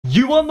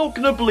You are not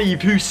gonna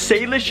believe who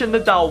Salish and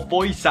Nidal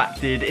voice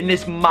acted in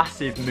this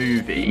massive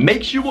movie.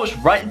 Make sure you watch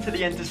right into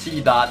the end to see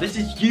that. This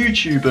is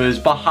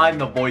YouTubers behind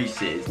the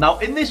voices. Now,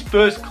 in this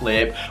first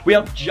clip, we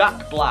have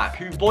Jack Black,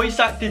 who voice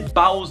acted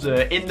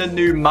Bowser in the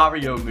new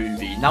Mario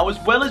movie. Now, as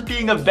well as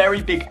being a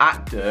very big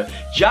actor,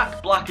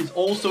 Jack Black is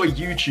also a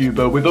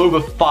YouTuber with over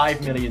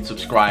 5 million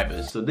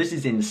subscribers. So this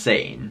is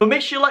insane. But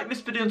make sure you like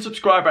this video and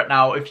subscribe right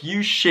now if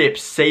you ship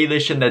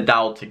Salish and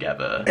Nidal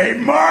together. Hey,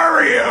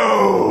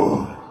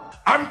 Mario!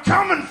 I'm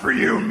coming for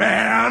you,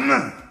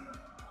 man!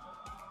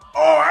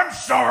 Oh, I'm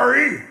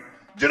sorry!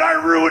 Did I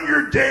ruin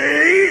your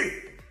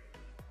day?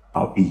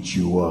 I'll eat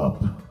you up.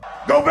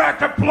 Go back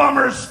to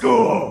plumber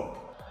school!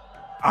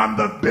 I'm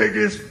the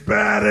biggest,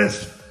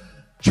 baddest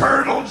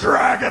turtle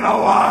dragon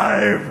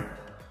alive!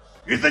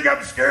 You think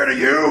I'm scared of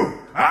you?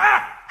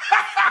 Huh?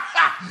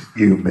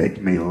 You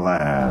make me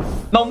laugh.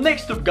 Now,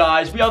 next up,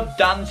 guys, we have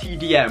Dan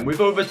TDM with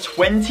over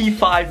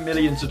 25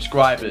 million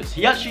subscribers.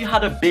 He actually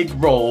had a big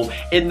role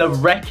in the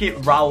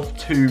Wreck-It Ralph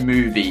 2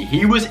 movie.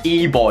 He was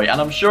E-Boy,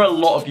 and I'm sure a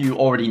lot of you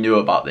already knew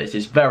about this.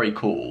 It's very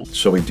cool.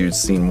 Shall we do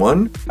scene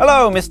 1?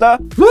 Hello, mister.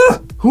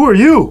 Who are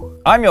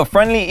you? I'm your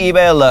friendly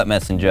eBay alert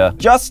messenger.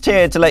 Just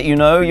here to let you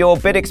know your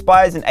bid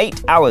expires in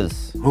 8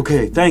 hours.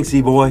 Okay, thanks,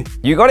 E-Boy.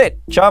 You got it,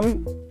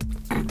 chum.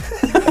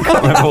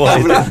 Governor.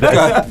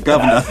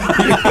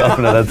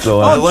 Governor, that's the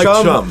one. I like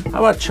chum. How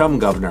about Chum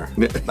Governor?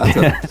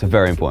 It's a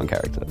very important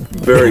character.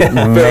 Very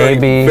important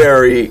Maybe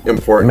character.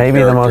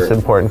 the most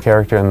important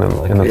character in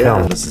the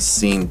film. This is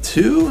scene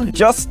 2.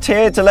 Just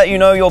here to let you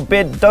know your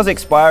bid does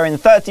expire in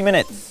 30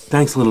 minutes.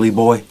 Thanks, little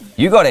E-Boy.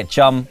 You got it,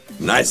 chum.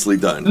 Nicely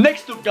done.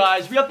 Next up,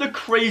 guys, we have the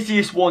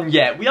craziest one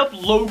yet. We have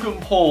Logan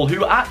Paul,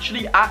 who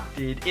actually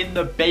acted in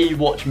the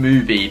Baywatch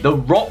movie. The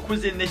Rock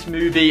was in this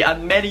movie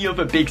and many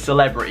other big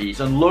celebrities,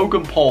 and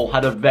Logan Paul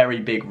had a very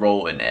big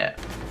role in it.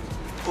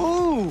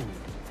 Ooh.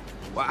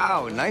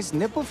 Wow, nice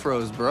nipple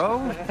froze, bro.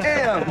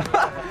 Damn.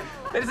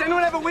 Does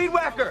anyone have a weed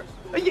whacker?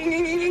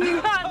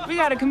 We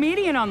got a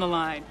comedian on the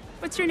line.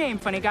 What's your name,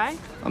 funny guy?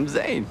 I'm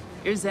Zane.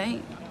 You're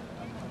Zane.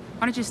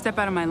 Why don't you step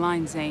out of my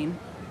line, Zane?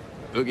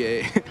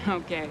 Okay.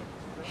 Okay.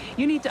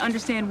 You need to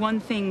understand one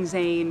thing,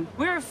 Zane.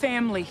 We're a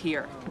family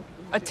here.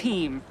 A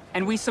team.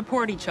 And we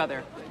support each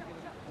other.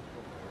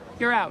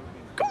 You're out.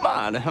 Come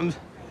on,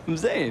 I'm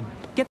Zane.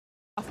 Get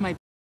off my...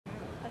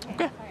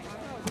 Okay.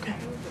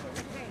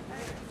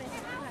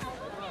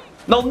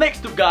 Now,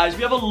 next up, guys,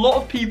 we have a lot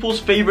of people's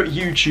favorite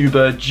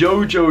YouTuber,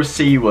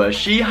 Juju.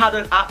 She had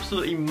an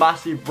absolutely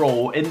massive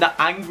role in the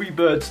Angry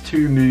Birds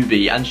 2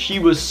 movie, and she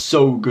was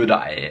so good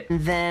at it.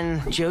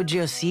 Then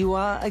Jojo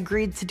Siwa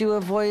agreed to do a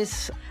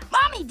voice.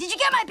 Mommy, did you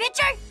get my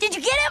picture? Did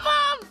you get it,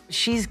 Mom?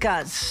 She's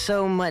got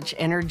so much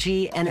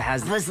energy and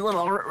has this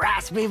little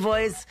raspy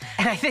voice,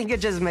 and I think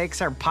it just makes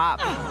her pop.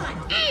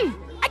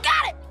 I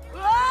got it!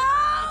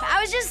 I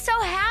was just so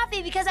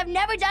happy because I've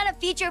never done a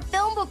feature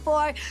film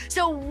before,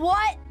 so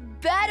what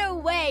better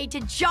way to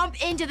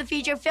jump into the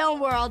feature film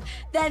world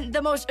than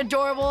the most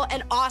adorable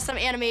and awesome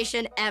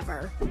animation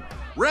ever.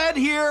 Red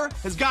here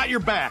has got your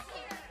back,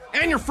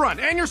 and your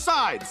front, and your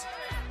sides.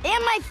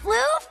 And my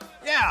floof?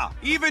 Yeah,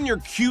 even your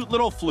cute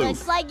little floof.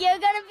 Looks like you're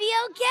gonna be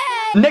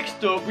okay.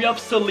 Next up, we have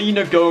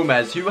Selena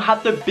Gomez, who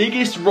had the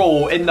biggest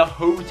role in the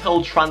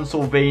Hotel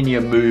Transylvania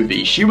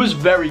movie. She was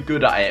very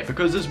good at it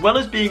because as well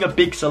as being a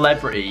big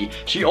celebrity,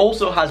 she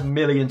also has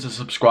millions of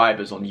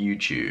subscribers on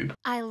YouTube.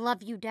 I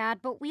love you,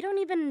 Dad, but we don't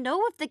even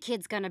know if the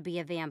kid's gonna be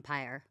a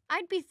vampire.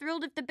 I'd be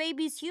thrilled if the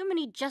baby's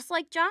human-y just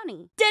like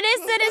Johnny.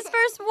 Dennis said his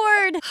first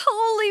word.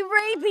 Holy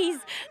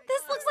rabies.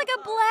 This looks like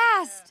a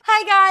blast.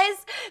 Hi,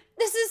 guys.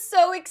 This is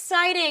so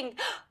exciting.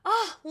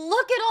 Oh,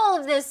 look at all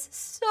of this.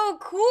 So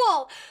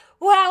cool.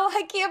 Wow,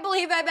 I can't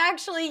believe I'm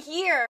actually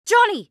here.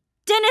 Johnny,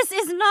 Dennis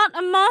is not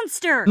a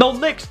monster. Now,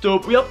 next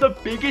up, we have the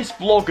biggest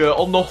vlogger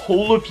on the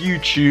whole of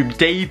YouTube,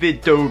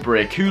 David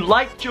Dobrik, who,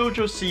 like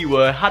Jojo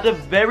Siwa, had a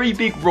very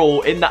big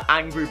role in the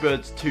Angry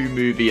Birds 2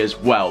 movie as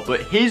well,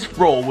 but his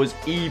role was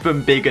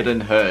even bigger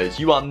than hers.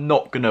 You are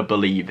not gonna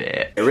believe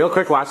it. Hey, real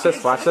quick, watch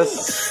this, watch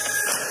this.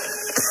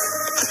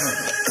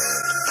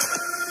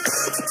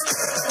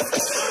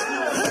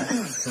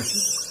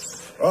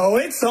 Oh,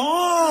 it's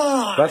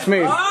on! That's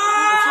me. Watch.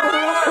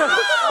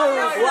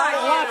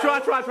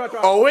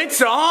 Oh,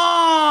 it's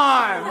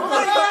on!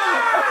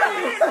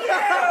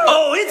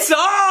 Oh, it's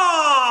on!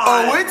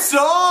 Oh, it's on!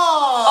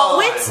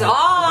 Oh, it's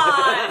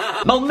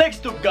on! Now,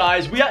 next up,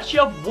 guys, we actually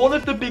have one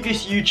of the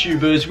biggest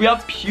YouTubers. We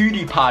have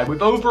PewDiePie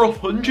with over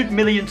 100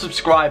 million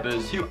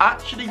subscribers who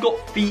actually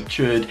got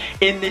featured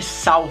in this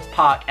South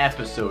Park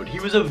episode.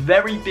 He was a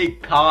very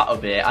big part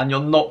of it, and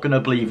you're not gonna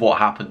believe what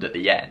happened at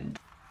the end.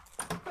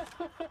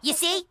 You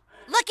see?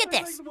 Look at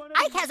this.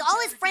 Ike has all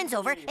his friends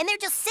over, and they're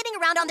just sitting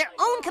around on their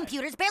own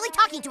computers, barely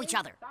talking to each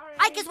other.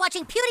 Ike is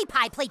watching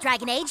PewDiePie play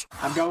Dragon Age.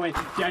 I'm going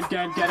dun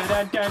dun dun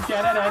dun dun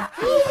dun dun.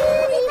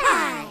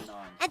 PewDiePie.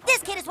 And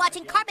this kid is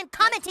watching Cartman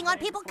commenting on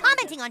people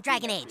commenting on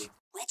Dragon Age.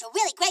 it's a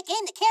really great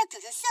game. The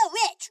characters are so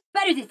rich.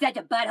 Butters is such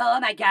a butthole, oh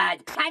my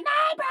god. Come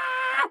on, bro!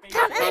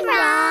 Come on,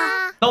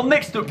 bro! Now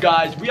next up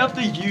guys, we have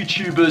the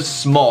YouTubers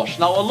Smosh.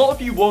 Now a lot of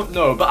you won't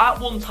know, but at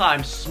one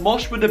time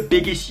Smosh were the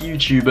biggest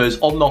YouTubers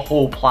on the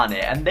whole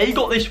planet, and they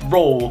got this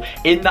role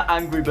in the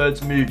Angry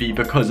Birds movie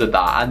because of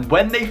that. And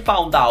when they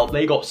found out,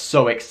 they got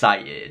so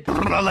excited.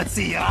 Let's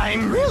see,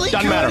 I'm really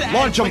Doesn't good matter, at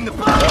launch him.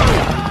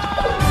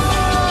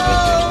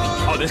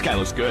 Oh, this guy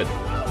looks good.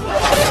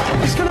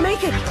 He's gonna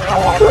make it.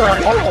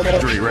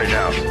 Dirty right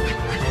now.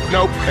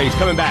 Nope, hey, he's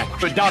coming back.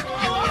 But Doc,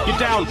 get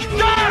down.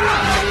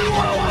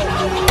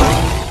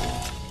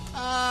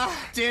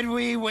 Did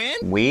we win?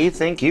 We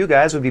think you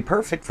guys would be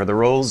perfect for the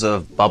roles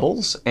of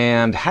Bubbles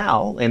and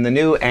Hal in the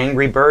new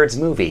Angry Birds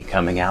movie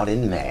coming out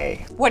in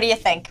May. What do you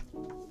think?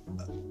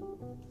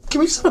 Can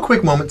we just have a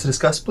quick moment to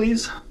discuss,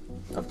 please?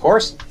 Of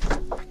course.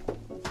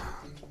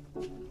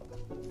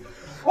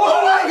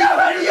 Oh my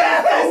god,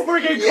 yes! Oh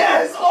freaking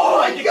yes! Oh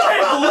my god! I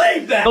can't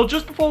believe that! Now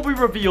just before we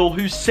reveal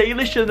who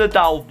Salish and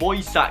Nidal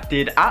voice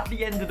acted at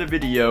the end of the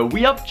video,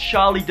 we have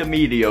Charli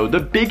D'Amelio, the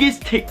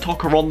biggest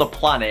TikToker on the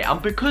planet,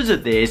 and because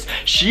of this,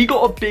 she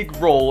got a big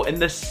role in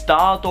the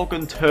Stardog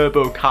and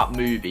Turbo Cat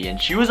movie,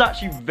 and she was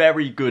actually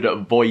very good at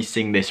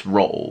voicing this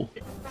role.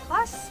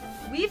 Plus,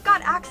 we've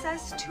got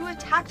access to a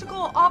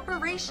tactical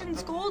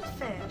operations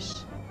goldfish.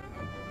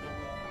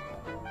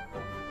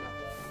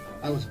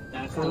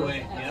 That's the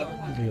way, yep.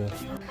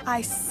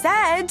 I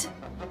said,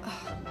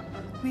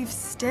 we've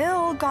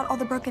still got all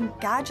the broken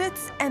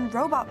gadgets and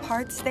robot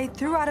parts they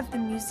threw out of the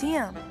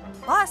museum.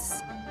 Plus,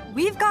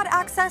 we've got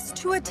access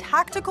to a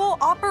tactical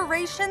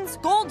operations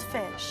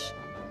goldfish.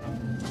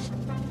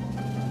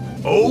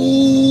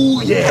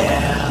 Oh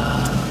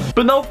yeah!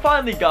 But now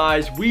finally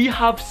guys, we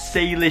have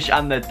Salish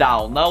and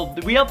Nidal. Now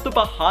we have the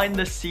behind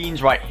the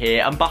scenes right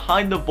here and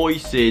behind the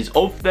voices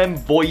of them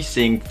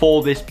voicing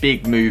for this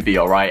big movie,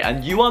 alright?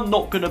 And you are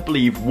not gonna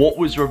believe what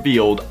was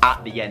revealed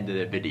at the end of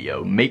the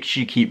video. Make sure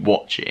you keep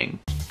watching.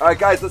 Alright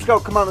guys, let's go.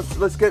 Come on,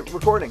 let's get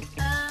recording.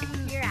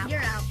 You're out.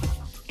 You're out.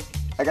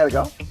 I gotta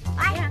go.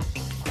 Bye. Yeah.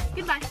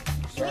 Goodbye.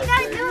 We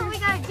gotta do what we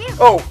gotta do.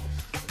 Oh!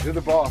 You're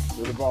the boss,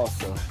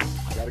 so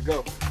I gotta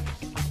go.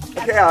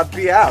 Okay, I'll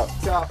be out.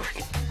 Ciao.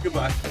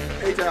 Goodbye.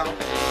 Hey, ciao.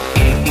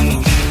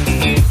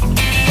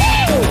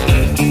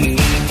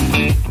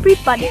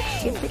 Everybody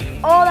ship it.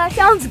 Oh, that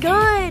sounds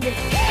good.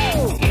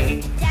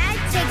 Dad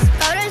takes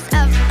photos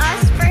of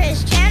us for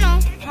his channel.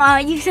 Aw,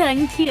 you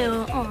sound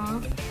cute.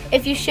 Aw.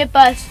 If you ship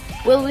us,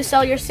 will we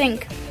sell your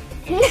sink?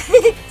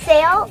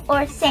 Sail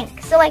or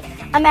sink. So like,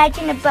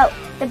 imagine a boat.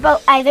 The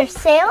boat either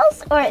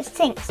sails or it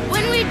sinks.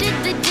 When we did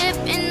the dip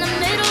in the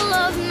middle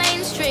of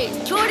Main Street,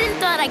 Jordan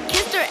thought I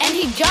kissed her and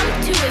he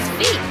jumped to his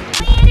feet.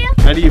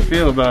 How do you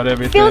feel about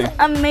everything? Feels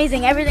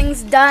amazing.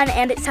 Everything's done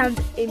and it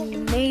sounds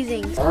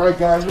amazing. All right,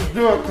 guys, let's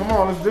do it. Come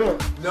on, let's do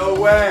it. No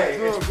way.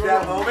 It's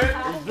that moment.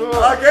 Let's do it.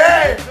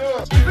 Okay.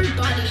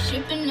 Everybody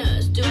shipping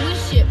us. Do we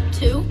ship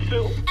too?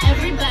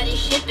 Everybody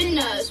shipping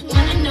us.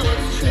 Wanna know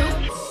it's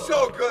true?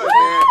 So good,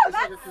 man.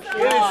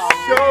 It is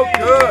so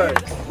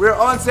good. We're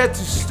on set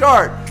to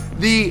start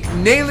the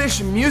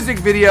NALISH music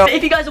video.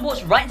 If you guys have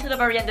watched right to the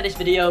very end of this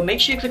video, make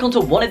sure you click onto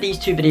one of these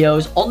two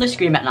videos on the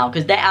screen right now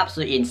because they're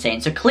absolutely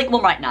insane. So click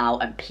one right now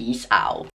and peace out.